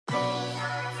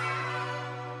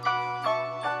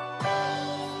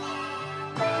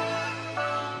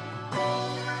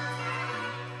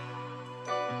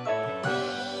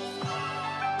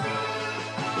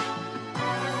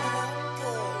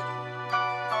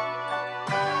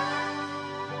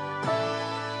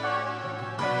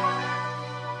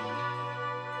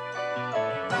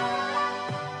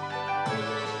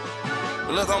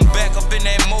Look, I'm back up in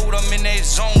that mode, I'm in that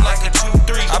zone like a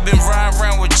 2-3. I've been riding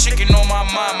around with chicken on my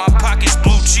mind, my pockets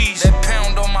blue cheese. That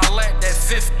pound on my lap, that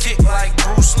fifth kick like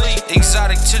Bruce Lee.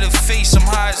 Exotic to the face, I'm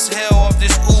high as hell off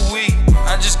this ooh-wee.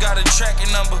 I just got a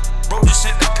tracking number, bro just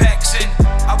sent the packs in.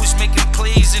 I was making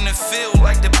plays in the field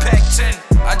like the Pac-10.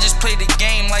 I just played the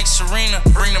game like Serena,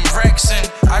 bring them racks in.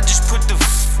 I just put the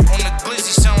on the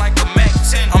glizzy, sound like a Mac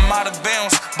 10. I'm out of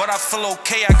bounds, but I feel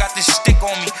okay, I got this stick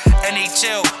on me.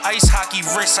 NHL, ice hockey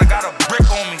wrist, I got a brick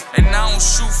on me. And I don't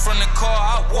shoot from the car,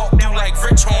 I walk through like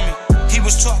Rich homie. He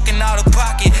was talking out of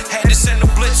pocket, had to send a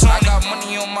blitz on. I got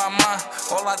money on my mind,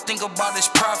 all I think about is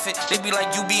profit. They be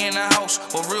like, you be in the house,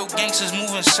 but real gangsters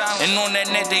moving silent. And on that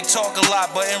net they talk a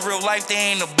lot, but in real life they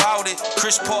ain't about it.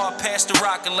 Chris Paul passed the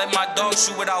rock and let my dog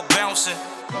shoot without bouncing.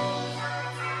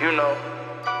 You know,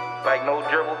 like no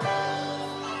dribble,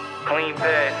 clean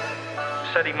pad,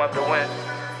 set him up to win.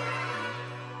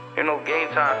 You know, game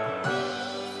time.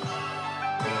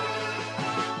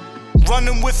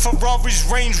 Running with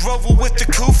Ferraris, Range Rover with the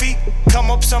Koofy.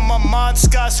 Come ups on my mind,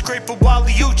 skyscraper,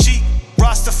 Wally Uchi.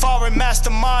 Rastafari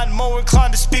mastermind, more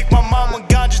inclined to speak my mind when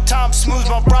ganja time smooths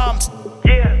my rhymes.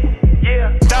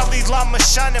 Yeah. Dalai Lama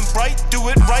shining bright, do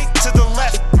it right to the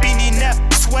left. Beanie neck,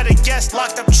 sweater guest,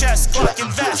 locked up chest, Glock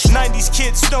and vest. 90s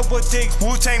kids, snowboard dig,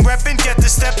 Wu-Tang reppin', get the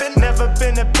steppin'. Never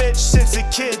been a bitch since a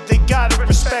kid, they gotta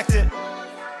respect it.